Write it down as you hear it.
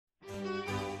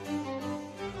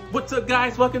What's up,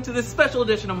 guys? Welcome to this special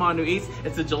edition of Mando Eats.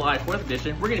 It's the July 4th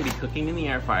edition. We're going to be cooking in the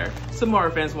air fryer. Some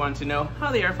more fans wanted to know how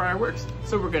the air fryer works,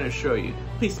 so we're going to show you.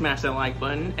 Please smash that like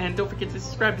button and don't forget to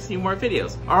subscribe to see more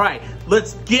videos. All right,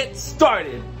 let's get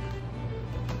started.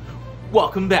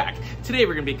 Welcome back. Today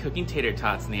we're going to be cooking tater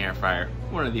tots in the air fryer.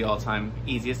 One of the all-time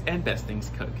easiest and best things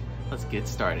to cook. Let's get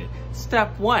started.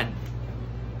 Step 1.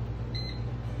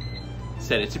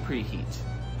 Set it to preheat.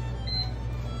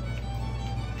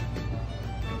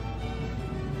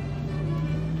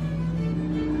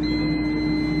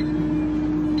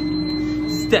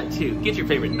 Step 2, get your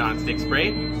favorite non-stick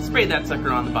spray. Spray that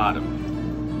sucker on the bottom.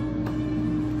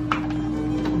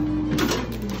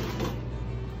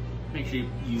 Make sure you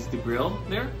use the grill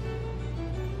there.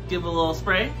 Give it a little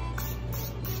spray.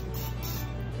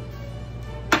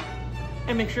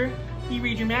 And make sure you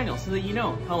read your manual so that you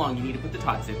know how long you need to put the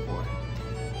tots in for.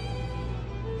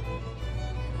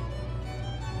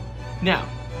 Now,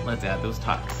 let's add those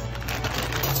tots.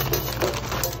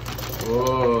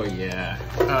 Oh yeah.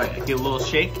 Oh yeah, give a little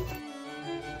shake.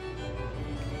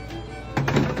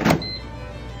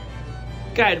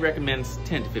 Guide recommends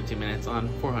 10 to 15 minutes on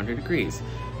 400 degrees.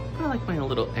 I like mine a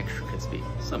little extra crispy,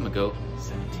 so I'm gonna go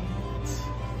 17 minutes.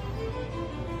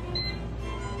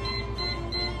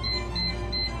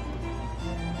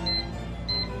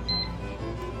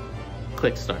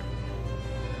 Click start.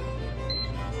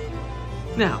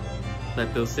 Now,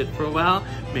 let those sit for a while.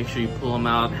 Make sure you pull them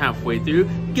out halfway through.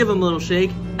 Give them a little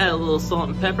shake, add a little salt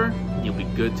and pepper, and you'll be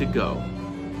good to go.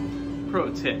 Pro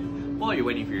tip, while you're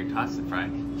waiting for your tots to fry,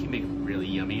 you can make a really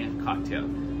yummy cocktail.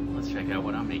 Let's check out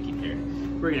what I'm making here.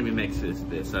 We're gonna be mixing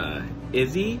this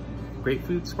Izzy,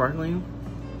 grapefruit sparkling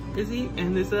Izzy,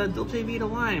 and this Dolce Vita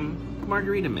lime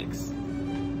margarita mix.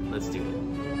 Let's do it.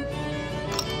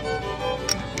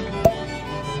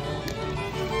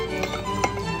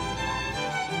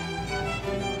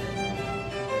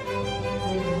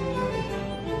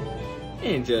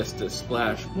 And just a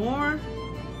splash more.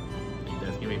 I think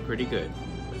that's gonna be pretty good.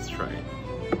 Let's try it.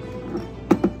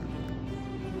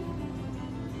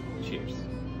 Cheers.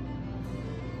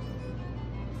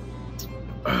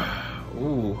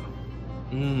 Ooh.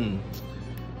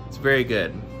 It's very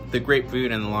good. The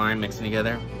grapefruit and the lime mixing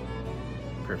together.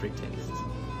 Perfect taste.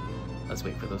 Let's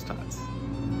wait for those tots.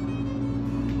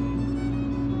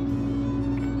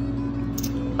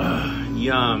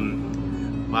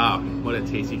 Yum. Wow, what a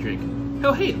tasty drink.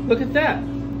 Oh hey, look at that.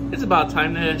 It's about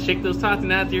time to shake those tots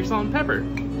and add your salt and pepper.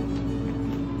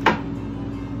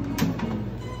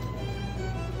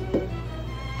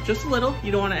 Just a little,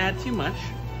 you don't want to add too much.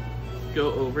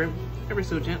 Go over it ever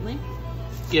so gently.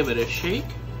 Give it a shake.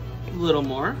 A little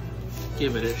more.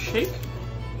 Give it a shake.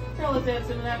 Now let's add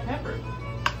some of that pepper.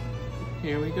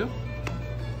 Here we go.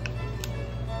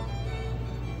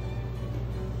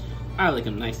 I like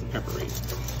them nice and peppery.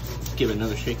 Give it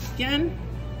another shake again.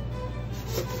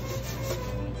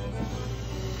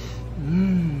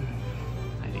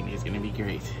 I think these are gonna be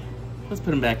great. Let's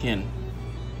put them back in.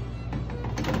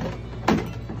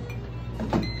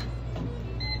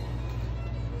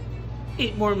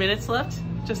 Eight more minutes left.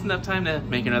 Just enough time to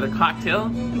make another cocktail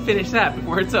and finish that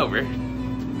before it's over.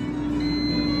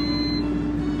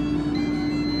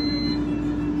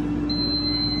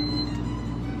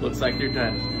 Looks like they're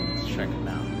done. Let's check them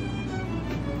out.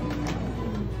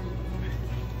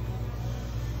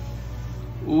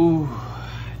 Ooh,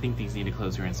 I think these need a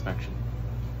closer inspection.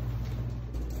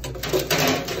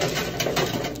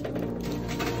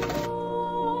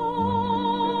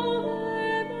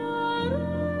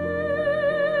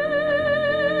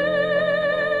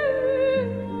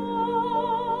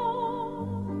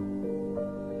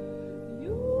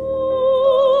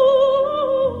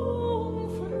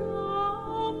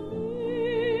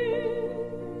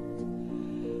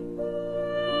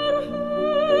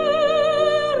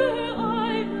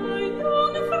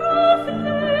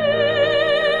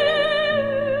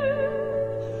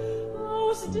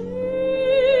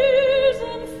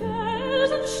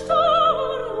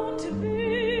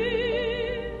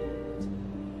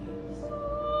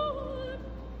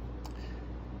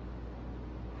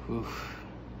 Oof.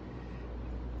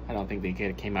 I don't think they could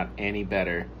have came out any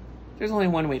better. There's only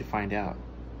one way to find out.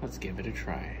 Let's give it a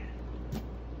try.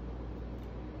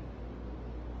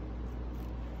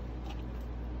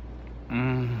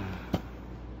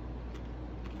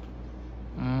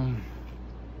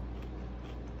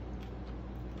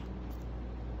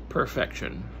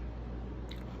 Perfection.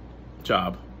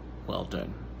 Job well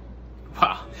done.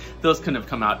 Wow, those couldn't have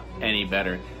come out any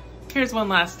better. Here's one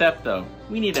last step though.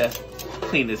 We need to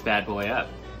clean this bad boy up.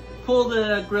 Pull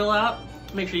the grill out,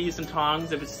 make sure you use some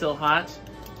tongs if it's still hot.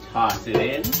 Toss it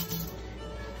in.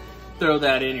 throw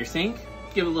that in your sink,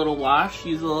 give it a little wash,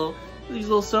 use a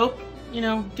little soap, you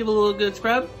know, give it a little good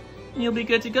scrub, and you'll be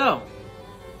good to go.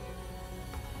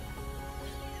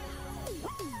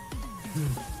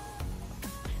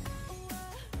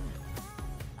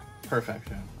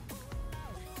 Perfection.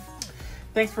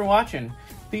 Thanks for watching.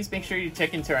 Please make sure you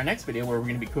check into our next video where we're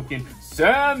going to be cooking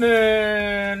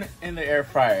salmon in the air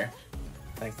fryer.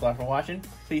 Thanks a lot for watching.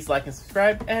 Please like and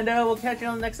subscribe, and we'll catch you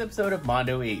on the next episode of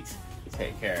Mando Eats.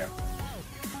 Take care.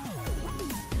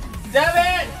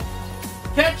 Devin!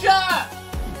 Catch up!